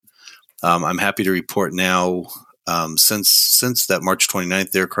I'm happy to report now, since that March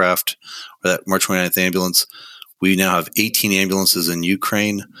 29th aircraft, or that March 29th ambulance, we now have 18 ambulances in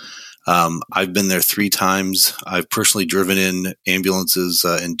Ukraine. I've been there 3 times. I've personally driven in ambulances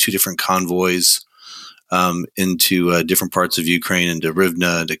in 2 different convoys into different parts of Ukraine, into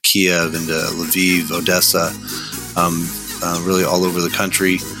Rivne, into Kiev, into Lviv, Odessa, really all over the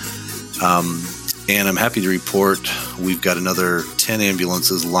country. And I'm happy to report we've got another 10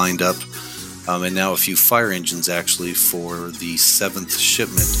 ambulances lined up, and now a few fire engines actually for the 7th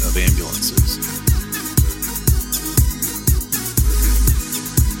shipment of ambulances.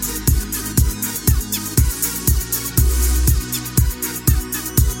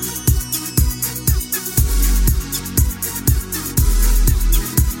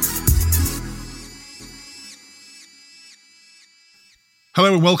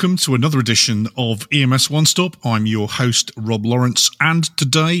 Hello and welcome to another edition of EMS One Stop. I'm your host, Rob Lawrence, and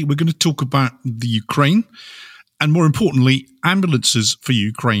today we're going to talk about the Ukraine and, more importantly, ambulances for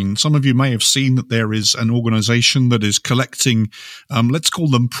Ukraine. Some of you may have seen that there is an organisation that is collecting, let's call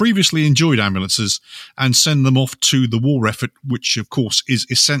them previously enjoyed ambulances, and send them off to the war effort, which, of course, is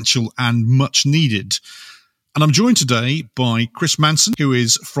essential and much needed. And I'm joined today by Chris Manson, who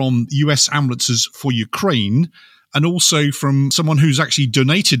is from US Ambulances for Ukraine, and also from someone who's actually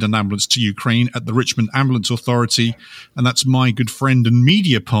donated an ambulance to Ukraine at the Richmond Ambulance Authority, and that's my good friend and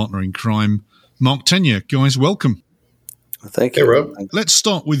media partner in crime, Mark Tenier. Guys, welcome. Thank you. Hey, Rob. Let's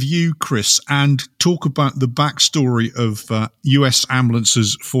start with you, Chris, and talk about the backstory of US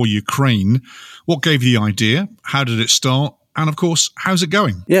Ambulances for Ukraine. What gave you the idea? How did it start? And, of course, how's it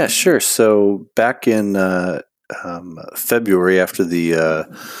going? Yeah, sure. So back in February, after the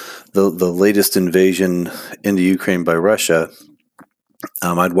latest invasion into Ukraine by Russia,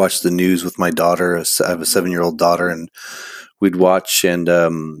 I'd watch the news with my daughter. I have a 7-year-old daughter, and we'd watch. And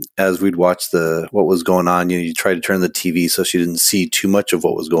as we'd watch what was going on, you try to turn the TV so she didn't see too much of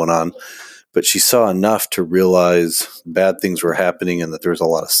what was going on, but she saw enough to realize bad things were happening and that there was a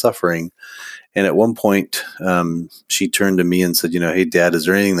lot of suffering. And at one point, she turned to me and said, "Hey, Dad, is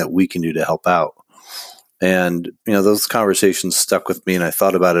there anything that we can do to help out?" And, those conversations stuck with me, and I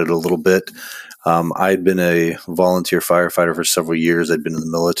thought about it a little bit. I'd been a volunteer firefighter for several years. I'd been in the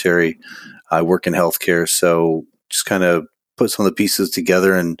military. I work in healthcare. So just kind of put some of the pieces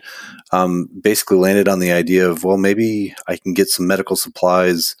together and basically landed on the idea of, well, maybe I can get some medical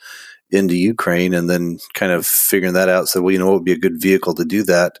supplies into Ukraine, and then kind of figuring that out. So, what would be a good vehicle to do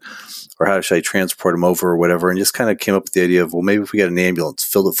that? Or how should I transport them over or whatever? And just kind of came up with the idea of, well, maybe if we got an ambulance,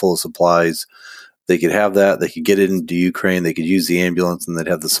 filled it full of supplies, they could have that, they could get it into Ukraine, they could use the ambulance, and they'd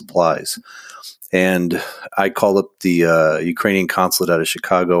have the supplies. And I called up the Ukrainian consulate out of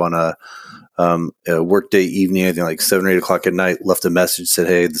Chicago on a workday evening, I think like 7 or 8 o'clock at night, left a message, said,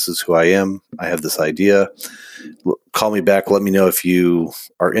 "Hey, this is who I am. I have this idea. Call me back. Let me know if you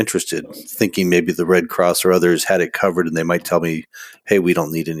are interested," thinking maybe the Red Cross or others had it covered and they might tell me, "Hey, we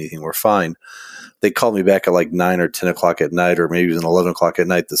don't need anything. We're fine." They called me back at like 9 or 10 o'clock at night, or maybe even 11 o'clock at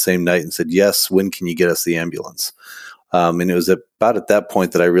night the same night, and said, "Yes, when can you get us the ambulance?" And it was about at that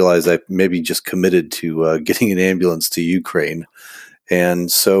point that I realized I maybe just committed to getting an ambulance to Ukraine.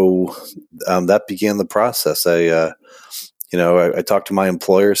 And so that began the process. I talked to my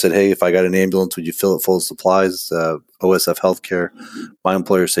employer, said, "Hey, if I got an ambulance, would you fill it full of supplies?" OSF Healthcare. My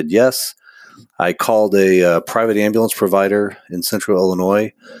employer said yes. I called a private ambulance provider in Central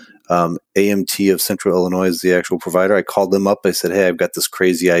Illinois. AMT of Central Illinois is the actual provider. I called them up. I said, "Hey, I've got this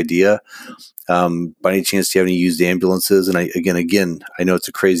crazy idea. By any chance, do you have any used ambulances?" And I know it's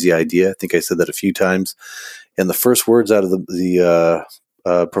a crazy idea. I think I said that a few times. And the first words out of the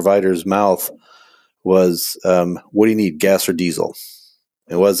provider's mouth was, "What do you need, gas or diesel?"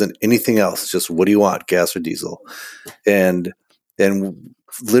 It wasn't anything else. Just, "What do you want, gas or diesel?" And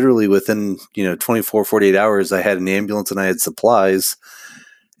literally within 24, 48 hours, I had an ambulance and I had supplies.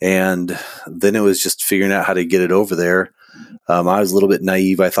 And then it was just figuring out how to get it over there. I was a little bit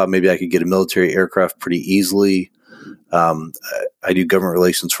naive. I thought maybe I could get a military aircraft pretty easily. I do government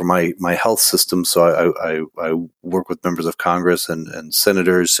relations for my health system, so I work with members of Congress and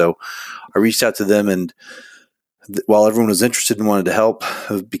senators. So I reached out to them, and while everyone was interested and wanted to help,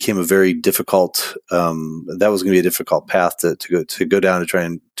 it became a very difficult. That was going to be a difficult path to go down to try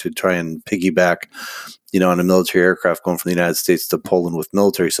and piggyback, on a military aircraft going from the United States to Poland with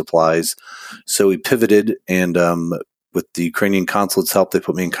military supplies. So we pivoted, and with the Ukrainian consulate's help, they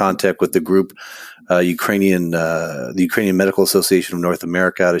put me in contact with the group, the Ukrainian Medical Association of North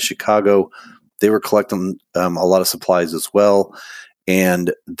America out of Chicago. They were collecting a lot of supplies as well.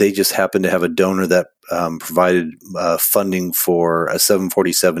 and they just happened to have a donor that provided funding for a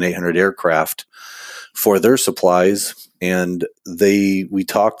 747-800 aircraft for their supplies. And we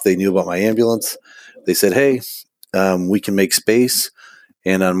talked. They knew about my ambulance. They said, "Hey, we can make space."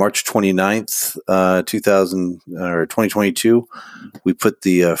 And on March 29th, 2022, we put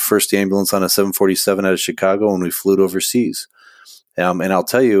the first ambulance on a 747 out of Chicago, and we flew it overseas. And I'll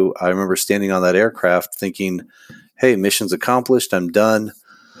tell you, I remember standing on that aircraft thinking, "Hey, mission's accomplished. I'm done.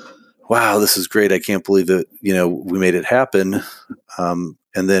 Wow, this is great. I can't believe that, we made it happen."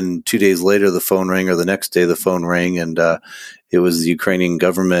 And then 2 days later, the phone rang, or the next day the phone rang, and it was the Ukrainian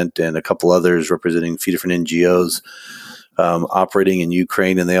government and a couple others representing a few different NGOs operating in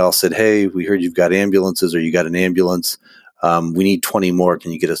Ukraine. And they all said, "Hey, we heard you've got ambulances, or you got an ambulance. We need 20 more.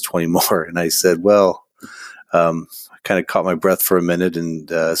 Can you get us 20 more?" And I said, well, I kind of caught my breath for a minute and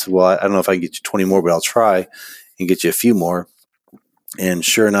said, "Well, I don't know if I can get you 20 more, but I'll try and get you a few more." And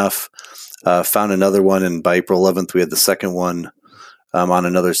sure enough, found another one. And by April 11th, we had the second one on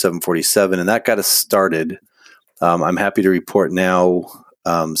another 747. And that got us started. I'm happy to report now,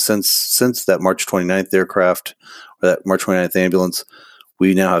 since that March 29th aircraft, or that March 29th ambulance,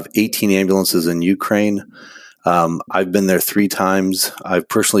 we now have 18 ambulances in Ukraine. I've been there 3 times. I've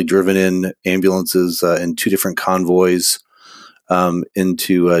personally driven in ambulances in 2 different convoys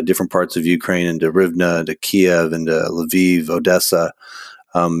into different parts of Ukraine, into Rivne, to Kiev, into Lviv, Odessa,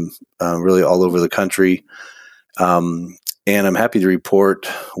 really all over the country. And I'm happy to report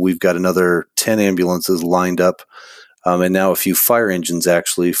we've got another 10 ambulances lined up, and now a few fire engines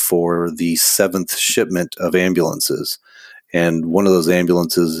actually for the 7th shipment of ambulances. And one of those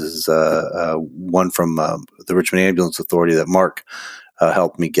ambulances is one from the Richmond Ambulance Authority that Mark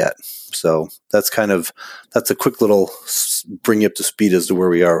helped me get. So that's a quick little bring you up to speed as to where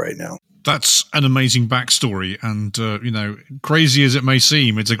we are right now. That's an amazing backstory, and crazy as it may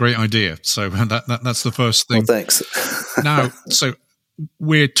seem, it's a great idea. So that's the first thing. Well, thanks. Now, so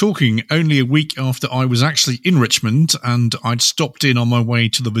we're talking only a week after I was actually in Richmond, and I'd stopped in on my way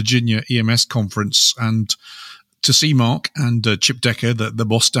to the Virginia EMS conference and to see Mark and Chip Decker, the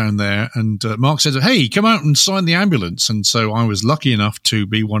boss down there. And Mark said, "Hey, come out and sign the ambulance." And so I was lucky enough to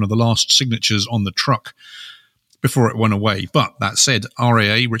be one of the last signatures on the truck before it went away. But that said,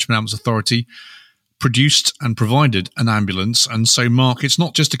 RAA, Richmond Ambulance Authority, produced and provided an ambulance. And so, Mark, it's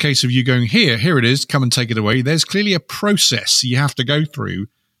not just a case of you going, here it is, come and take it away. There's clearly a process you have to go through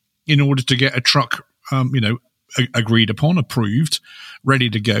in order to get a truck, agreed upon, approved,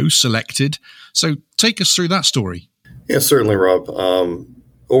 ready to go, selected. So take us through that story. Yeah, certainly, Rob.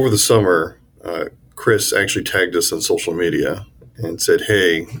 Over the summer, Chris actually tagged us on social media and said,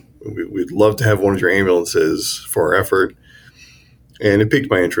 "Hey, we'd love to have one of your ambulances for our effort." And it piqued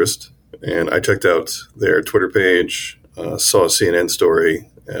my interest. And I checked out their Twitter page, saw a CNN story,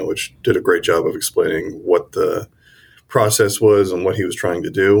 which did a great job of explaining what the process was and what he was trying to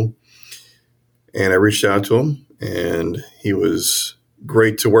do. And I reached out to him, and he was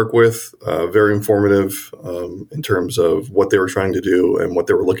great to work with, very informative in terms of what they were trying to do and what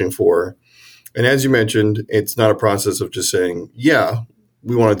they were looking for. And as you mentioned, it's not a process of just saying, "Yeah,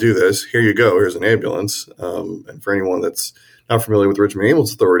 we want to do this. Here you go. Here's an ambulance." And for anyone that's not familiar with the Richmond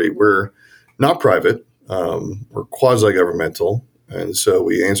Ambulance Authority, we're not private. We're quasi-governmental. And so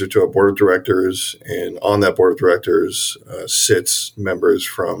we answer to our board of directors. And on that board of directors sits members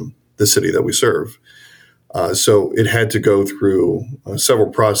from the city that we serve. So it had to go through several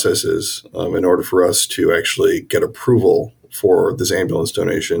processes in order for us to actually get approval for this ambulance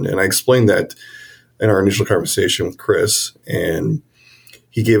donation. And I explained that in our initial conversation with Chris, and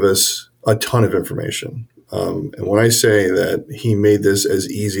he gave us a ton of information. And when I say that he made this as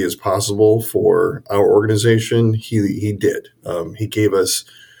easy as possible for our organization, he did. He gave us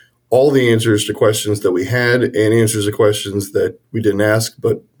all the answers to questions that we had and answers to questions that we didn't ask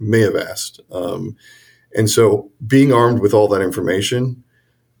but may have asked. And so being armed with all that information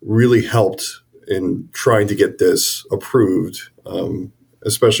really helped in trying to get this approved,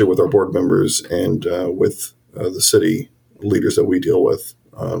 especially with our board members and with the city leaders that we deal with.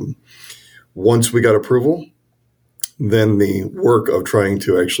 Once we got approval, then the work of trying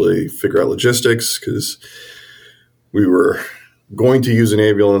to actually figure out logistics, because we were going to use an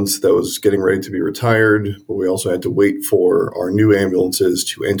ambulance that was getting ready to be retired, but we also had to wait for our new ambulances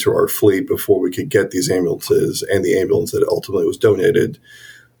to enter our fleet before we could get these ambulances and the ambulance that ultimately was donated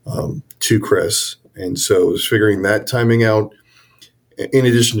to Chris. And so it was figuring that timing out. In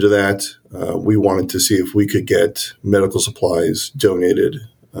addition to that, we wanted to see if we could get medical supplies donated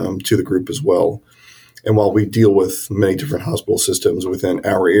to the group as well. And while we deal with many different hospital systems within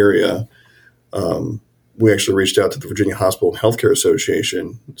our area, we actually reached out to the Virginia Hospital and Healthcare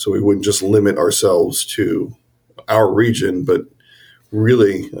Association so we wouldn't just limit ourselves to our region, but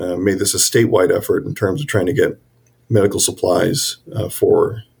really made this a statewide effort in terms of trying to get medical supplies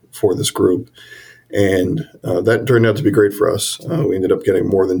for this group. And that turned out to be great for us. We ended up getting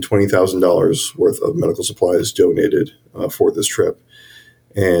more than $20,000 worth of medical supplies donated for this trip.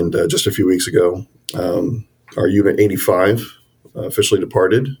 And just a few weeks ago, our Unit 85 officially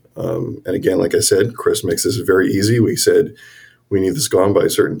departed. And again, like I said, Chris makes this very easy. We said we need this gone by a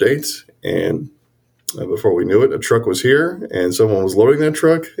certain date. And before we knew it, a truck was here and someone was loading that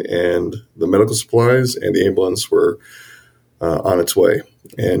truck, and the medical supplies and the ambulance were on its way.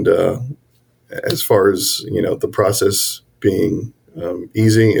 And as far as, the process being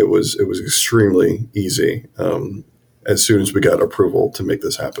easy, it was extremely easy as soon as we got approval to make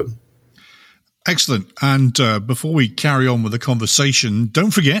this happen. Excellent. And before we carry on with the conversation,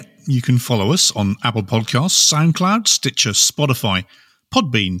 don't forget you can follow us on Apple Podcasts, SoundCloud, Stitcher, Spotify,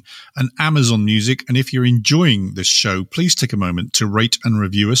 Podbean, and Amazon Music. And if you're enjoying this show, please take a moment to rate and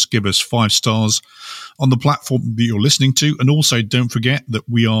review us. Give us 5 stars on the platform that you're listening to. And also don't forget that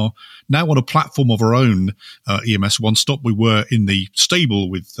we are now on a platform of our own, EMS One Stop. We were in the stable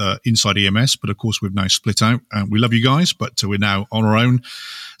with Inside EMS, but of course we've now split out. We love you guys, but we're now on our own.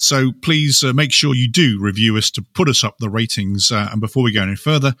 So please make sure you do review us to put us up the ratings. And before we go any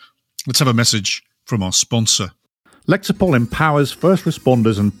further, let's have a message from our sponsor. Lexipol empowers first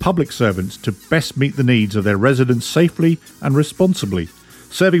responders and public servants to best meet the needs of their residents safely and responsibly.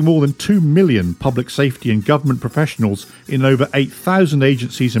 Serving more than 2 million public safety and government professionals in over 8,000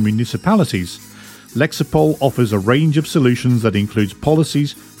 agencies and municipalities, Lexipol offers a range of solutions that includes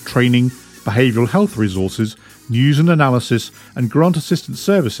policies, training, behavioural health resources, news and analysis, and grant assistance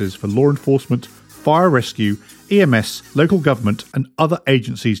services for law enforcement, fire rescue, EMS, local government, and other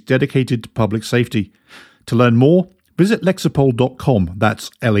agencies dedicated to public safety. To learn more, visit lexipol.com.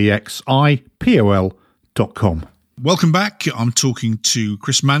 That's LEXIPOL.com. Welcome back. I'm talking to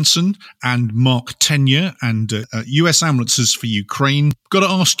Chris Manson and Mark Tenier and US Ambulances for Ukraine. Got to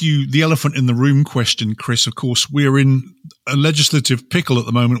ask you the elephant in the room question, Chris. Of course, we're in a legislative pickle at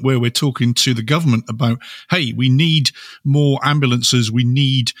the moment where we're talking to the government about, hey, we need more ambulances, we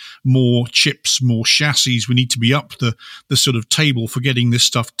need more chips, more chassis, we need to be up the sort of table for getting this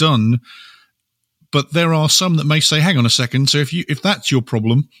stuff done. But there are some that may say, hang on a second, so if that's your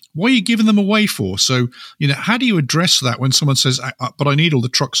problem, what are you giving them away for? So, how do you address that when someone says, but I need all the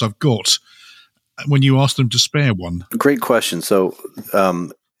trucks I've got, when you ask them to spare one? Great question. So,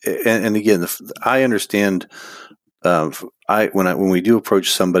 and again, I understand when we do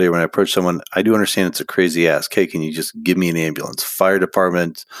approach somebody, when I approach someone, I do understand it's a crazy ask. Hey, can you just give me an ambulance? Fire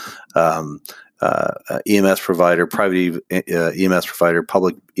department, EMS provider, private EMS provider,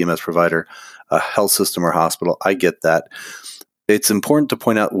 public EMS provider, a health system or hospital. I get that. It's important to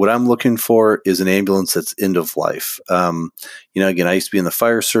point out what I'm looking for is an ambulance that's end of life. Again, I used to be in the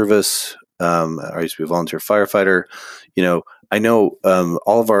fire service. I used to be a volunteer firefighter. I know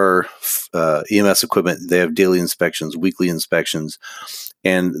all of our EMS equipment, they have daily inspections, weekly inspections,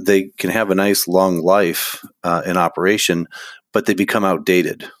 and they can have a nice long life in operation, but they become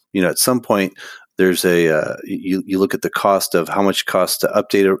outdated. At some point, there's you look at the cost of how much it costs to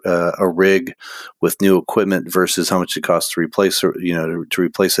update a rig with new equipment versus how much it costs to replace to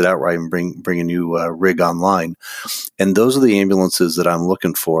replace it outright and bring a new rig online. And those are the ambulances that I'm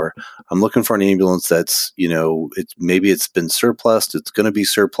looking for. I'm looking for an ambulance that's maybe it's been surplused, it's going to be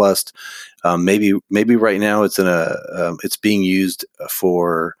surplused. Maybe right now it's being used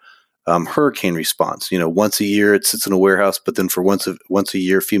for hurricane response. Once a year it sits in a warehouse, but then for once a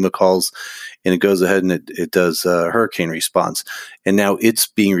year FEMA calls and it goes ahead and it does hurricane response. And now it's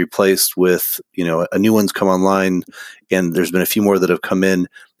being replaced with, a new one's come online, and there's been a few more that have come in,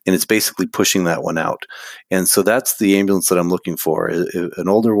 and it's basically pushing that one out. And so that's the ambulance that I'm looking for, an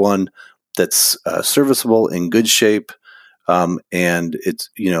older one that's serviceable, in good shape. And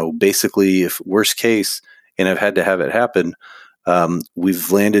it's, basically, if worst case, and I've had to have it happen,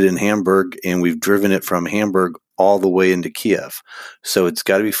 we've landed in Hamburg and we've driven it from Hamburg all the way into Kiev. So it's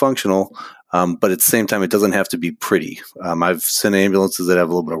got to be functional, but at the same time, it doesn't have to be pretty. I've sent ambulances that have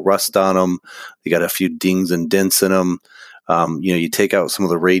a little bit of rust on them. They got a few dings and dents in them. You take out some of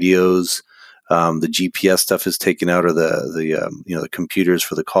the radios. The GPS stuff is taken out, or the computers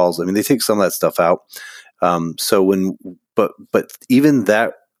for the calls. I mean, they take some of that stuff out. But even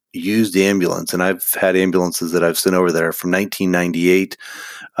that used ambulance, and I've had ambulances that I've sent over there from 1998,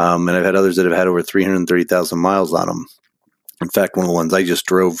 and I've had others that have had over 330,000 miles on them. In fact, one of the ones I just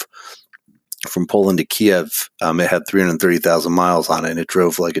drove from Poland to Kiev, it had 330,000 miles on it, and it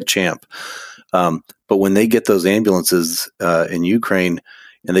drove like a champ. But But when they get those ambulances in Ukraine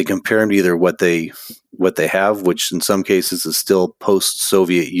and they compare them to either what they have, which in some cases is still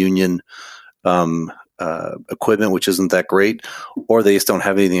post-Soviet Union equipment, which isn't that great, or they just don't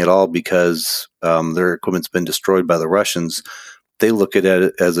have anything at all because their equipment's been destroyed by the Russians, they look at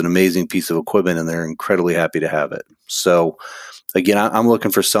it as an amazing piece of equipment and they're incredibly happy to have it. So again, I'm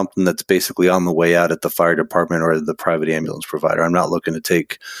looking for something that's basically on the way out at the fire department or the private ambulance provider. I'm not looking to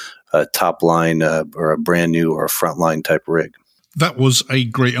take a top line or a brand new or a frontline type rig. That was a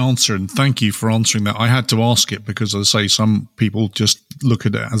great answer, and thank you for answering that. I had to ask it because, as I say, some people just look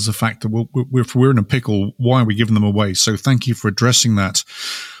at it as the fact that if we're in a pickle, why are we giving them away? So thank you for addressing that.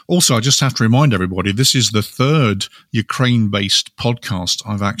 Also, I just have to remind everybody, this is the third Ukraine-based podcast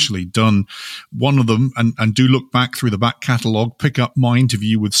I've actually done. One of them, and do look back through the back catalogue, pick up my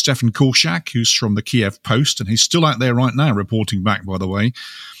interview with Stefan Korshak, who's from the Kiev Post, and he's still out there right now reporting back, by the way.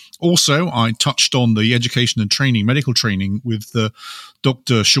 Also, I touched on the education and training, medical training, with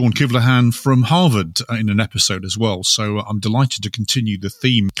Dr. Sean Kivlahan from Harvard in an episode as well. So I'm delighted to continue the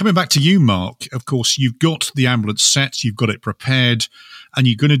theme. Coming back to you, Mark, of course, you've got the ambulance set, you've got it prepared, and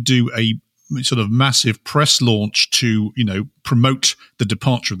you're going to do a sort of massive press launch to, promote the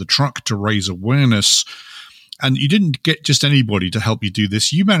departure of the truck, to raise awareness. And you didn't get just anybody to help you do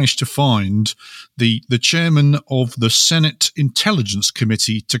this. You managed to find the chairman of the Senate Intelligence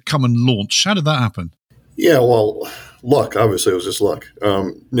Committee to come and launch. How did that happen? Yeah, well, luck. Obviously, it was just luck.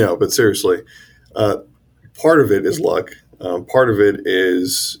 No, but seriously, part of it is luck. Part of it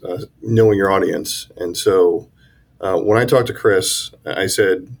is knowing your audience. And so when I talked to Chris, I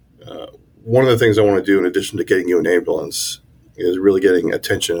said, one of the things I want to do in addition to getting you an ambulance is really getting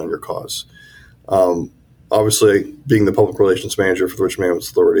attention on your cause. Obviously, being the public relations manager for the Richmond Ambulance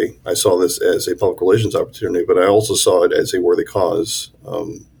Authority, I saw this as a public relations opportunity, but I also saw it as a worthy cause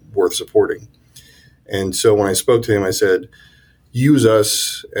worth supporting. And so when I spoke to him, I said, use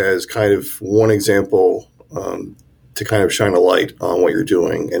us as kind of one example to kind of shine a light on what you're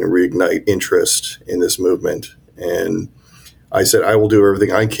doing and reignite interest in this movement. And I said, I will do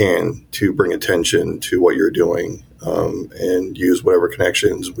everything I can to bring attention to what you're doing and use whatever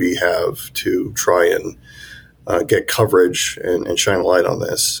connections we have to try and get coverage and shine a light on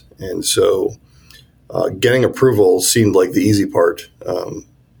this. And so getting approval seemed like the easy part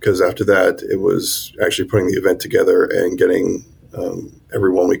because after that, it was actually putting the event together and getting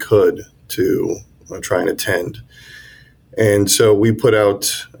everyone we could to try and attend. And so we put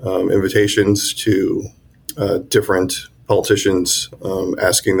out invitations to different politicians,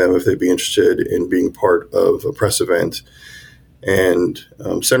 asking them if they'd be interested in being part of a press event. And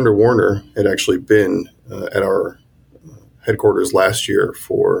Senator Warner had actually been at our headquarters last year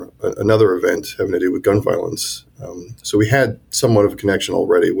for another event having to do with gun violence. So we had somewhat of a connection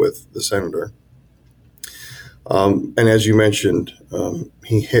already with the senator. And as you mentioned,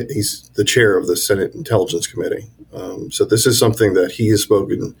 he's the chair of the Senate Intelligence Committee. So this is something that he has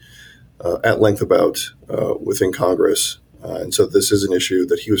spoken at length about within Congress. And so this is an issue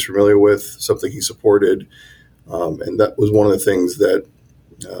that he was familiar with, something he supported. And that was one of the things that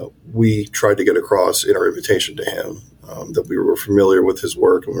we tried to get across in our invitation to him, that we were familiar with his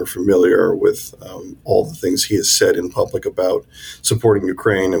work and we were familiar with all the things he has said in public about supporting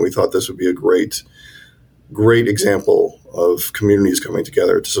Ukraine. And we thought this would be a great example of communities coming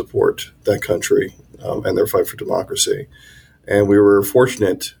together to support that country and their fight for democracy. And we were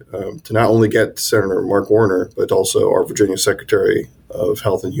fortunate to not only get Senator Mark Warner, but also our Virginia Secretary of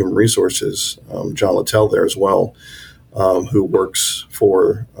Health and Human Resources, John Littell, there as well, who works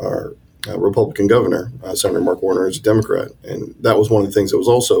for our Republican governor. Senator Mark Warner is a Democrat. And that was one of the things that was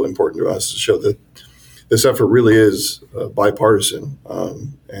also important to us, to show that this effort really is bipartisan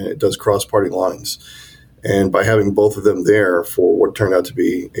and it does cross party lines. And by having both of them there for what turned out to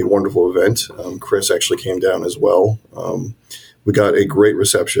be a wonderful event, Chris actually came down as well. We got a great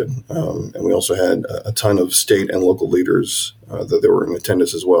reception, and we also had a ton of state and local leaders that they were in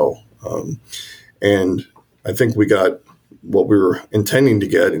attendance as well. And I think we got what we were intending to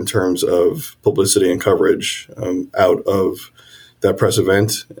get in terms of publicity and coverage out of that press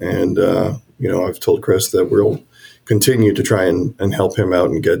event. And, I've told Chris that we'll continue to try and help him out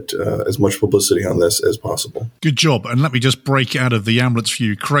and get as much publicity on this as possible. Good job. And let me just break out of the Ambulance for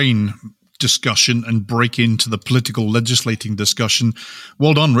Ukraine discussion and break into the political legislating discussion.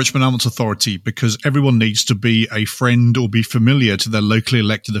 Well done, Richmond Ambulance Authority, because everyone needs to be a friend or be familiar to their locally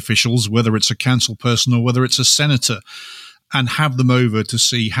elected officials, whether it's a council person or whether it's a senator, and have them over to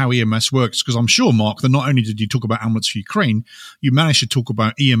see how EMS works. Because I'm sure, Mark, that not only did you talk about Ambulance for Ukraine, you managed to talk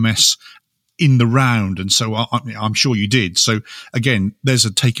about EMS in the round. And so I'm sure you did. So again, there's a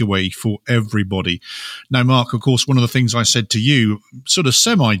takeaway for everybody. Now, Mark, of course, one of the things I said to you sort of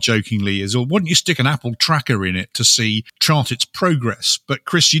semi-jokingly is, well, why don't you stick an Apple tracker in it to chart its progress? But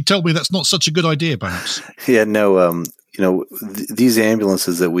Chris, you told me that's not such a good idea, perhaps. Yeah, no, these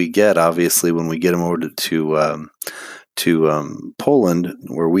ambulances that we get, obviously, when we get them over to Poland,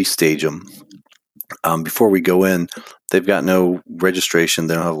 where we stage them, before we go in, they've got no registration.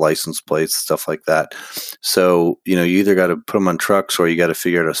 They don't have license plates, stuff like that. So, you either got to put them on trucks or you got to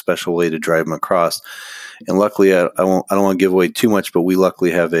figure out a special way to drive them across. And luckily, I don't want to give away too much, but we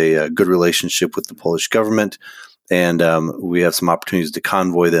luckily have a good relationship with the Polish government, and we have some opportunities to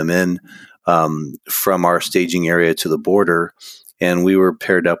convoy them in from our staging area to the border. And we were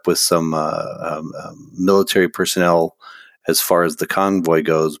paired up with some military personnel as far as the convoy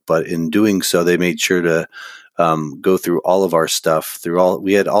goes. But in doing so, they made sure to go through all of our stuff.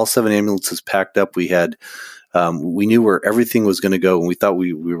 We had all 7 ambulances packed up. We had we knew where everything was going to go, and we thought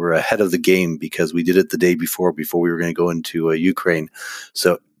we were ahead of the game because we did it the day before we were going to go into Ukraine.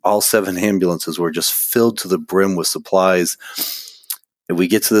 So all 7 ambulances were just filled to the brim with supplies. If we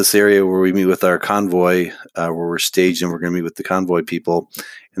get to this area where we meet with our convoy, where we're staged and we're going to meet with the convoy people,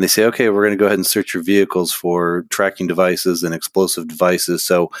 and they say, okay, we're going to go ahead and search your vehicles for tracking devices and explosive devices.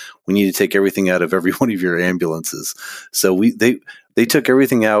 So we need to take everything out of every one of your ambulances. So they took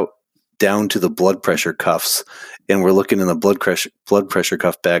everything out down to the blood pressure cuffs, and we're looking in the blood pressure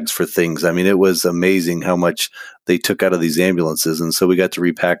cuff bags for things. I mean, it was amazing how much they took out of these ambulances, and so we got to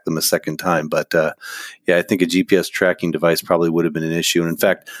repack them a second time. But I think a GPS tracking device probably would have been an issue. And in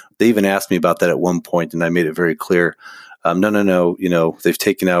fact, they even asked me about that at one point, and I made it very clear. No. They've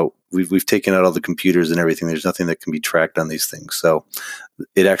taken out. We've taken out all the computers and everything. There's nothing that can be tracked on these things. So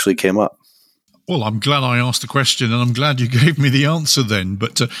it actually came up. Well, I'm glad I asked the question, and I'm glad you gave me the answer then.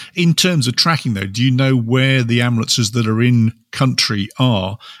 But in terms of tracking, though, do you know where the ambulances that are in country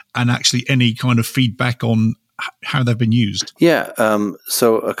are, and actually any kind of feedback on how they've been used? Yeah.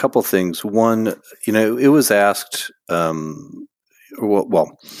 So a couple things. One, it was asked.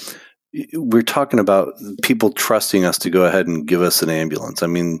 We're talking about people trusting us to go ahead and give us an ambulance. I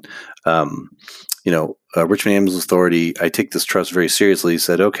mean, Richmond Ambulance Authority, I take this trust very seriously,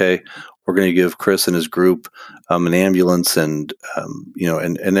 said, okay, we're going to give Chris and his group an ambulance, and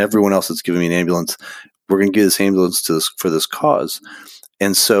everyone else that's giving me an ambulance, we're going to give this ambulance for this cause.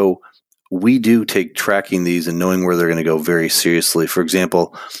 And so we do take tracking these and knowing where they're going to go very seriously. For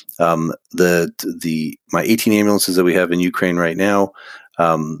example, my 18 ambulances that we have in Ukraine right now,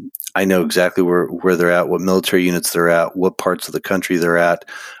 I know exactly where they're at, what military units they're at, what parts of the country they're at.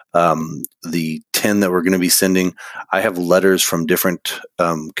 The 10 that we're going to be sending, I have letters from different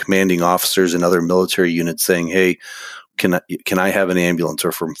commanding officers and other military units saying, hey, can I have an ambulance?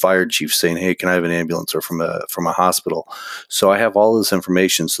 Or from fire chiefs saying, hey, can I have an ambulance? Or from a hospital. So I have all this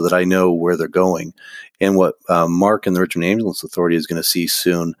information so that I know where they're going. And what Mark and the Richmond Ambulance Authority is going to see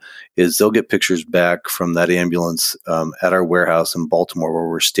soon is they'll get pictures back from that ambulance at our warehouse in Baltimore, where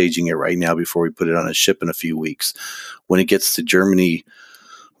we're staging it right now before we put it on a ship in a few weeks. When it gets to Germany,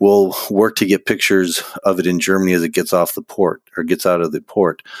 we'll work to get pictures of it in Germany as it gets off the port or gets out of the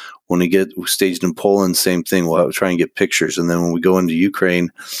port. When we get staged in Poland, same thing. We'll try and get pictures. And then when we go into Ukraine,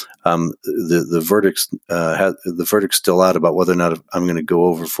 the verdict's still out about whether or not I'm going to go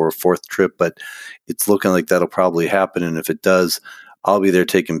over for a 4th trip, but it's looking like that'll probably happen. And if it does, I'll be there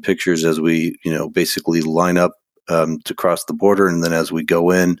taking pictures as we, basically line up to cross the border, and then as we go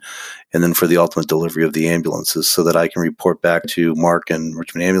in, and then for the ultimate delivery of the ambulances, so that I can report back to Mark and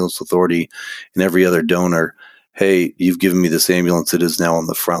Richmond Ambulance Authority and every other donor, hey, you've given me this ambulance. It is now on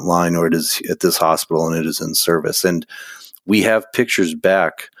the front line, or it is at this hospital, and it is in service. And we have pictures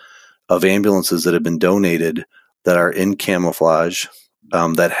back of ambulances that have been donated that are in camouflage,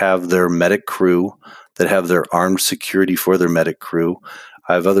 that have their medic crew, that have their armed security for their medic crew.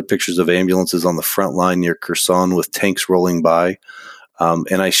 I have other pictures of ambulances on the front line near Kherson with tanks rolling by.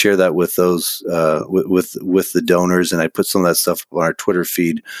 And I share that with those, with the donors, and I put some of that stuff on our Twitter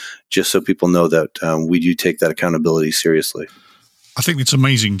feed just so people know that we do take that accountability seriously. I think it's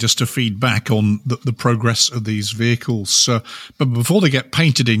amazing just to feed back on the progress of these vehicles. But before they get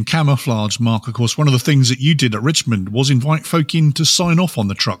painted in camouflage, Mark, of course, one of the things that you did at Richmond was invite folk in to sign off on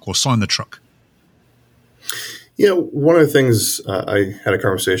the truck or sign the truck. Yeah, one of the things I had a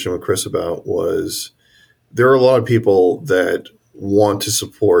conversation with Chris about was there are a lot of people that want to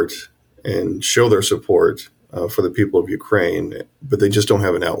support and show their support for the people of Ukraine, but they just don't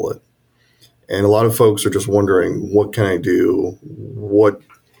have an outlet. And a lot of folks are just wondering, what can I do? What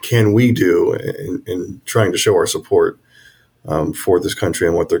can we do in trying to show our support for this country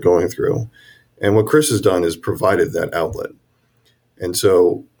and what they're going through. And what Chris has done is provided that outlet. And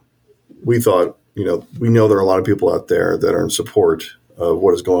so we thought, we know there are a lot of people out there that are in support of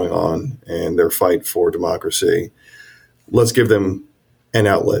what is going on and their fight for democracy. Let's give them an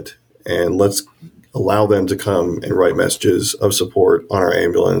outlet, and let's allow them to come and write messages of support on our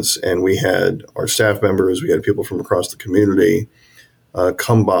ambulance. And we had our staff members, we had people from across the community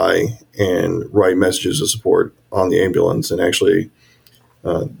come by and write messages of support on the ambulance. And actually,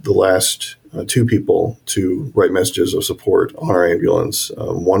 the last two people to write messages of support on our ambulance,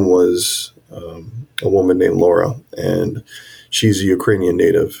 one was a woman named Laura, and she's a Ukrainian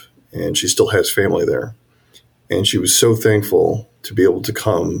native, and she still has family there. And she was so thankful to be able to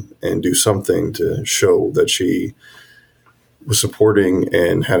come and do something to show that she was supporting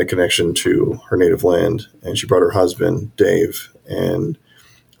and had a connection to her native land. And she brought her husband, Dave, and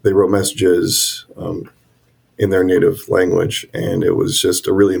they wrote messages in their native language. And it was just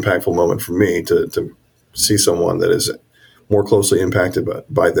a really impactful moment for me to see someone that is more closely impacted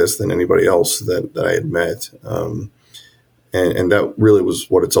by this than anybody else that I had met. And that really was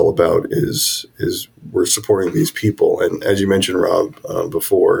what it's all about, is we're supporting these people. And as you mentioned, Rob,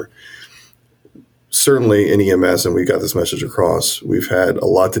 before, certainly in EMS, and we got this message across, we've had a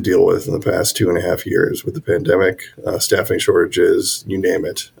lot to deal with in the past 2.5 years with the pandemic, staffing shortages, you name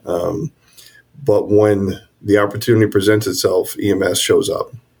it. But when the opportunity presents itself, EMS shows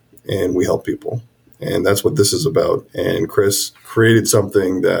up and we help people. And that's what this is about. And Chris created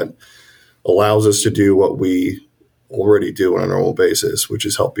something that allows us to do what we already do on a normal basis, which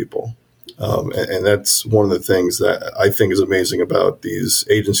is help people. And that's one of the things that I think is amazing about these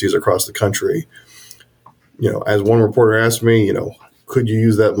agencies across the country. As one reporter asked me, could you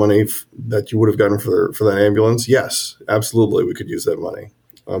use that money that you would have gotten for that ambulance? Yes, absolutely, we could use that money.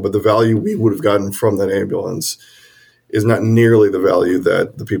 But the value we would have gotten from that ambulance is not nearly the value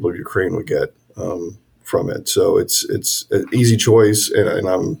that the people of Ukraine would get from it. So it's an easy choice, and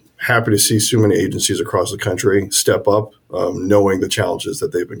I'm happy to see so many agencies across the country step up, knowing the challenges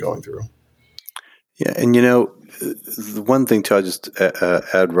that they've been going through. Yeah, and the one thing too, I'll just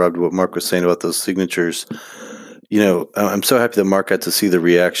add, Rob, to what Mark was saying about those signatures. I'm so happy that Mark got to see the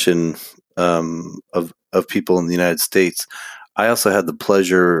reaction of people in the United States. I also had the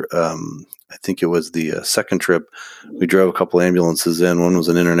pleasure, I think it was the second trip, we drove a couple ambulances in. One was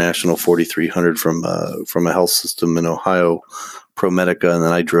an International 4300 from a health system in Ohio, ProMedica, and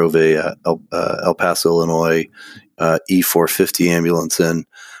then I drove a El Paso, Illinois E450 ambulance in.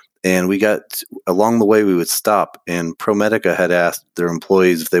 And we got, along the way, we would stop, and ProMedica had asked their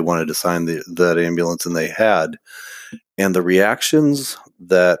employees if they wanted to sign that ambulance, and they had. And the reactions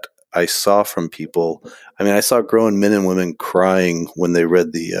that I saw from people, I saw grown men and women crying when they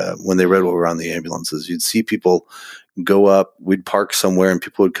read what were on the ambulances. You'd see people go up, we'd park somewhere, and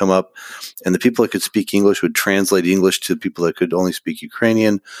people would come up, and the people that could speak English would translate English to the people that could only speak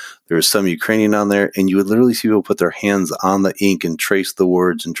Ukrainian. There was some Ukrainian on there, and you would literally see people put their hands on the ink and trace the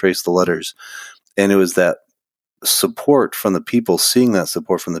words and trace the letters. And it was that support from the people, seeing that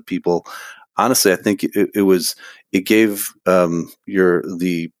support from the people. Honestly, I think it gave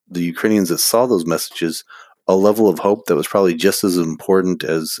the Ukrainians that saw those messages a level of hope that was probably just as important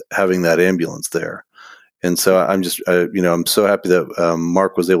as having that ambulance there. And so I'm just, I'm so happy that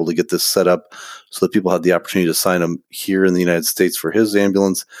Mark was able to get this set up so that people had the opportunity to sign them here in the United States for his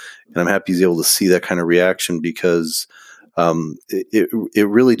ambulance. And I'm happy he's able to see that kind of reaction, because it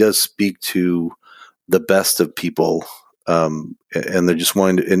really does speak to the best of people. And they're just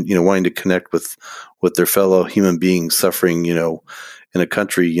wanting to connect with their fellow human beings suffering, in a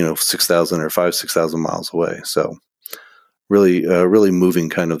country, 6,000 or 6,000 miles away. So really, really moving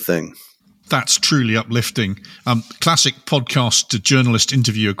kind of thing. That's truly uplifting. Classic podcast to journalist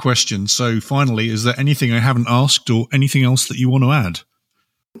interviewer question. So finally, is there anything I haven't asked or anything else that you want to add?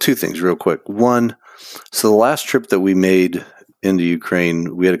 Two things real quick. One, so the last trip that we made into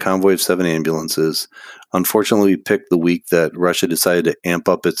Ukraine, we had a convoy of 7 ambulances. Unfortunately, we picked the week that Russia decided to amp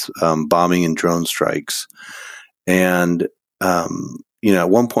up its bombing and drone strikes. And, at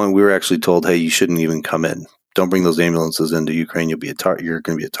one point we were actually told, hey, you shouldn't even come in. Don't bring those ambulances into Ukraine. You're going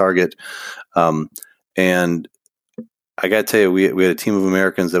to be a target. And I got to tell you, we had a team of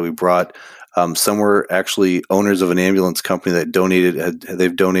Americans that we brought. Some were actually owners of an ambulance company that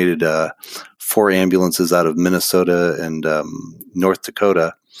they've donated 4 ambulances out of Minnesota and South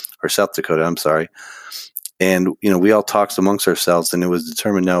Dakota. I'm sorry. And, we all talked amongst ourselves, and it was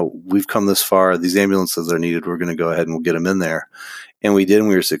determined, now we've come this far. These ambulances are needed. We're going to go ahead and we'll get them in there. And we did, and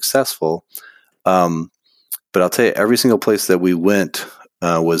we were successful. But I'll tell you, every single place that we went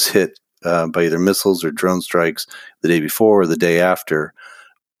was hit by either missiles or drone strikes the day before or the day after.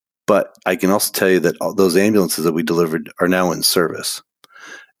 But I can also tell you that all those ambulances that we delivered are now in service.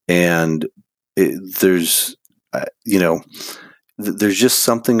 And there's just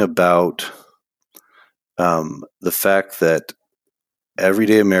something about the fact that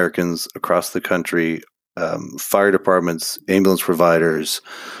everyday Americans across the country, fire departments, ambulance providers,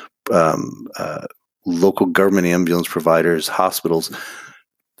 local government ambulance providers, hospitals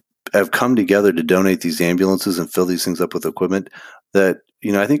have come together to donate these ambulances and fill these things up with equipment that,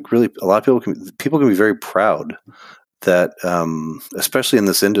 I think really a lot of people can be very proud that, especially in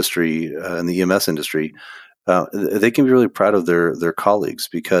this industry, in the EMS industry, they can be really proud of their colleagues,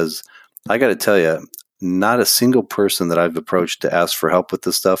 because I got to tell you, not a single person that I've approached to ask for help with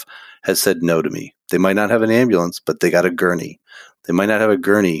this stuff has said no to me. They might not have an ambulance, but they got a gurney. They might not have a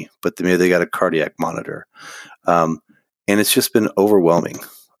gurney, but maybe they got a cardiac monitor. And it's just been overwhelming.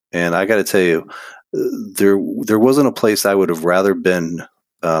 And I got to tell you, there wasn't a place I would have rather been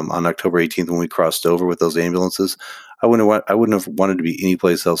on October 18th when we crossed over with those ambulances. I wouldn't have wanted to be any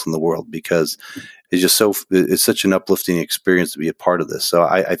place else in the world, because it's such an uplifting experience to be a part of this. So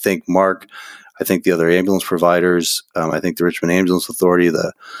I thank Mark. I think the other ambulance providers. I think the Richmond Ambulance Authority,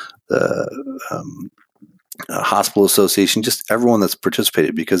 the Hospital Association, just everyone that's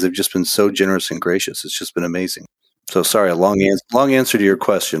participated, because they've just been so generous and gracious. It's just been amazing. So sorry, a long answer to your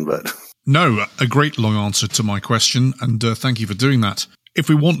question, but no, a great long answer to my question, and thank you for doing that. If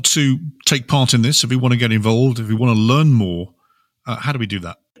we want to take part in this, if we want to get involved, if we want to learn more, how do we do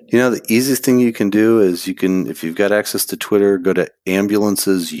that? The easiest thing you can do is if you've got access to Twitter, go to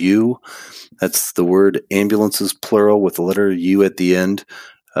AmbulancesU. That's the word ambulances, plural, with the letter U at the end.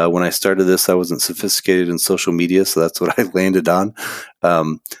 When I started this, I wasn't sophisticated in social media, so that's what I landed on.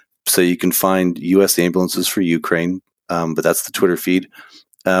 So you can find U.S. Ambulances for Ukraine, but that's the Twitter feed.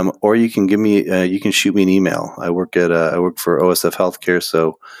 Or you can you can shoot me an email. I work for OSF Healthcare,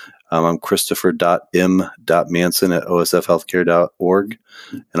 so I'm Christopher.m.Manson@osfhealthcare.org,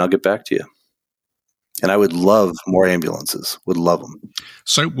 and I'll get back to you. And I would love more ambulances. Would love them.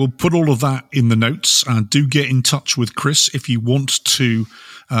 So we'll put all of that in the notes. Do get in touch with Chris if you want to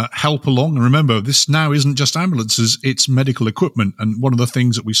help along. And remember, this now isn't just ambulances, it's medical equipment. And one of the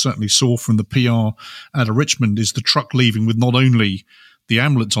things that we certainly saw from the PR out of Richmond is the truck leaving with not only the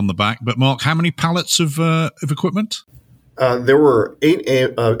ambulance on the back, but Mark, how many pallets of equipment? There were eight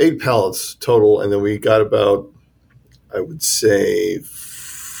pallets total, and then we got about, I would say,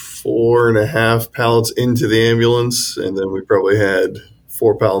 4.5 pallets into the ambulance, and then we probably had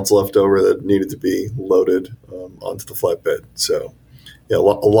 4 pallets left over that needed to be loaded onto the flatbed. So, yeah, a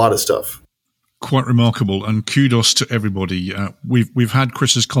lot of stuff. Quite remarkable, and kudos to everybody. We've had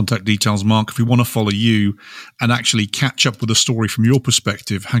Chris's contact details, Mark. If we want to follow you and actually catch up with the story from your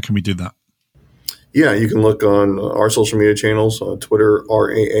perspective, how can we do that? Yeah, you can look on our social media channels, on Twitter,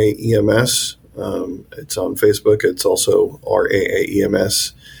 RAAEMS. It's on Facebook. It's also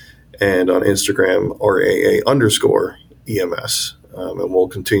RAAEMS. And on Instagram, RAA_EMS. And we'll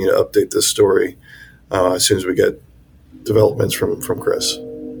continue to update this story as soon as we get developments from Chris.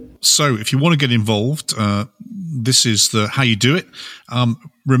 So if you want to get involved, this is how you do it.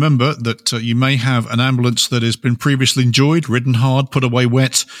 Remember that you may have an ambulance that has been previously enjoyed, ridden hard, put away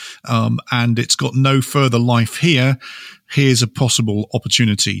wet, and it's got no further life here. Here's a possible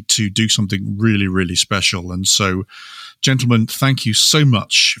opportunity to do something really, really special. And so, gentlemen, thank you so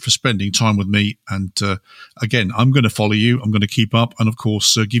much for spending time with me. And again, I'm going to follow you. I'm going to keep up and, of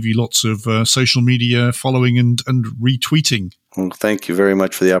course, give you lots of social media following and retweeting. Well, thank you very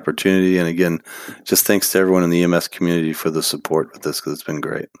much for the opportunity. And again, just thanks to everyone in the EMS community for the support with this, because it's been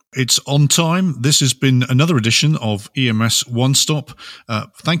great. It's on time. This has been another edition of EMS One Stop.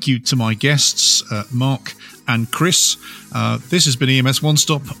 Thank you to my guests, Mark and Chris. This has been EMS One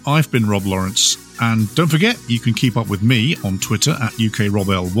Stop. I've been Rob Lawrence. And don't forget, you can keep up with me on Twitter at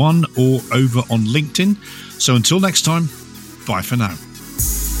UKRobL1 or over on LinkedIn. So until next time, bye for now.